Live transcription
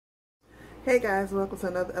Hey guys, welcome to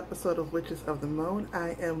another episode of Witches of the Moon.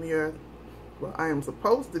 I am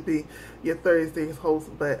supposed to be your Thursday's host,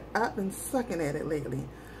 but I've been sucking at it lately.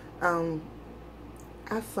 I'm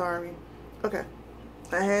sorry. Okay,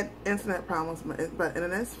 I had internet problems, but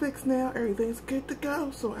internet's fixed now. Everything's good to go,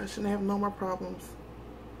 so I shouldn't have no more problems.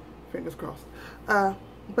 Fingers crossed.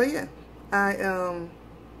 But yeah, I am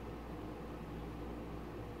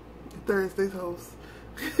Thursday's host.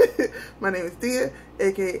 My name is Dia,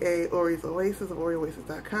 aka ORI'S OASIS of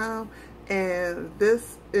ORI'S.com, and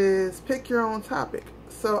this is Pick Your Own Topic.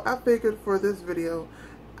 So I figured for this video,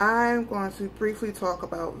 I'm going to briefly talk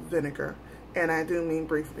about vinegar, and I do mean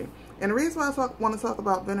briefly. And the reason why I want to talk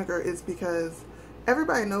about vinegar is because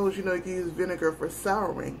everybody knows, you use vinegar for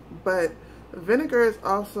souring, but vinegar is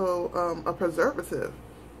also a preservative.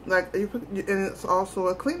 And it's also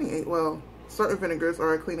a cleaning agent. Well, certain vinegars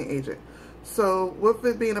are a cleaning agent. So with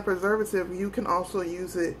it being a preservative, you can also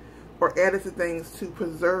use it or add it to things to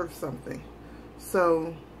preserve something.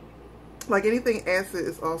 So like anything acid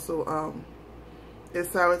is also it's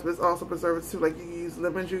sour, but it's also preservative too. Like you can use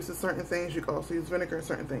lemon juice in certain things, you can also use vinegar in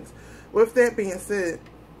certain things. With that being said,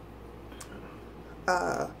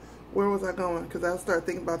 where was I going? Because I started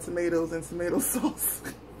thinking about tomatoes and tomato sauce.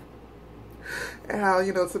 And how,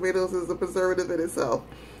 tomatoes is a preservative in itself.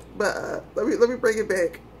 But let me bring it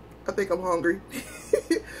back. I think I'm hungry.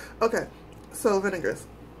 Okay, so vinegars.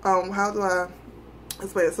 How do I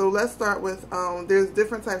explain it? So let's start with, there's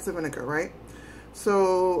different types of vinegar, right?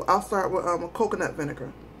 So I'll start with coconut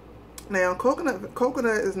vinegar. Now,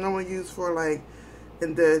 coconut is normally used for like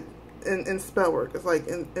in spell work. It's like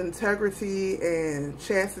integrity and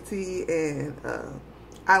chastity, and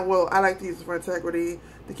I like to use it for integrity,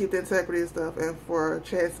 to keep the integrity and stuff, and for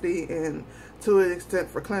chastity, and to an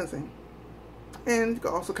extent for cleansing. And you can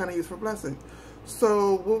also kind of use for blessing.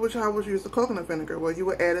 So how would you use the coconut vinegar? Well, you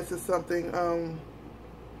would add it to something,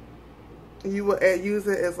 you would use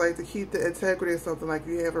it as like to keep the integrity of something. Like if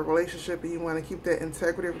you have a relationship and you want to keep that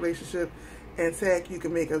integrity of relationship intact, you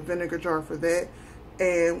can make a vinegar jar for that.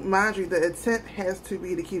 And mind you, the intent has to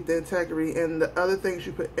be to keep the integrity, and the other things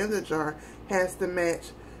you put in the jar has to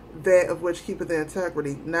match that of which keep the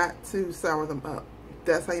integrity, not to sour them up.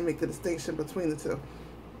 That's how you make the distinction between the two.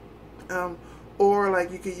 Or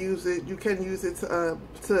like you can use it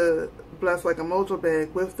to bless like a mojo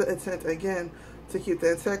bag with the intent again to keep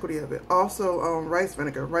the integrity of it. Also, rice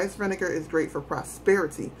vinegar. Rice vinegar is great for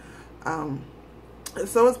prosperity.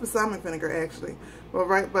 So is balsamic vinegar actually. Well,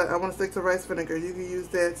 but I want to stick to rice vinegar. You can use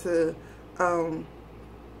that to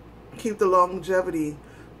keep the longevity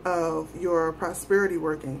of your prosperity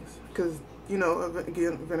workings, because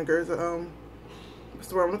again, vinegar is what's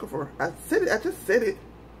the word I'm looking for? I just said it.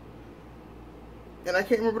 And I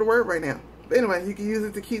can't remember the word right now. But anyway, you can use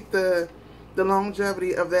it to keep the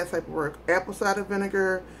longevity of that type of work. Apple cider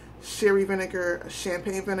vinegar, sherry vinegar,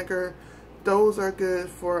 champagne vinegar. Those are good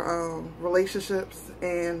for relationships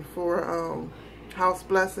and for house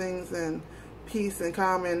blessings and peace and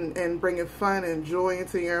calm and bringing fun and joy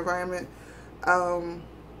into your environment.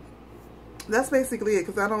 That's basically it,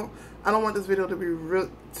 because I don't want this video to be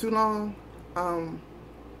too long.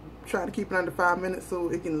 Trying to keep it under 5 minutes so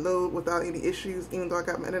it can load without any issues. Even though I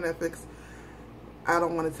got my internet fixed, I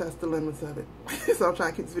don't want to test the limits of it. So I'm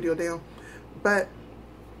trying to keep this video down. But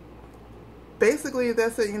basically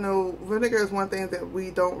that's it. Vinegar is one thing that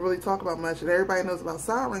we don't really talk about much, and everybody knows about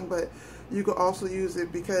souring, but you can also use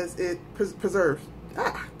it because it preserves.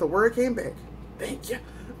 The word came back. Thank you.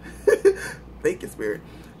 Thank you, Spirit.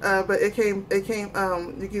 But you can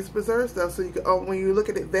preserve stuff, so you can, when you look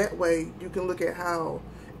at it that way, you can look at how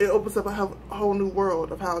it opens up a whole new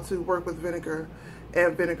world of how to work with vinegar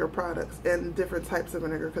and vinegar products and different types of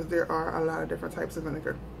vinegar, because there are a lot of different types of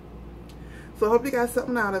vinegar. So I hope you got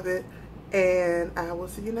something out of it, and I will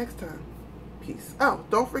see you next time. Peace. Oh,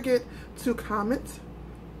 don't forget to comment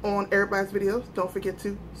on everybody's videos. Don't forget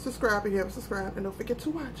to subscribe if you haven't subscribed, and don't forget to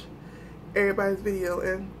watch everybody's video,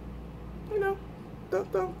 and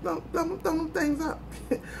thumb things up.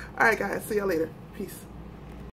 Alright guys, see y'all later. Peace.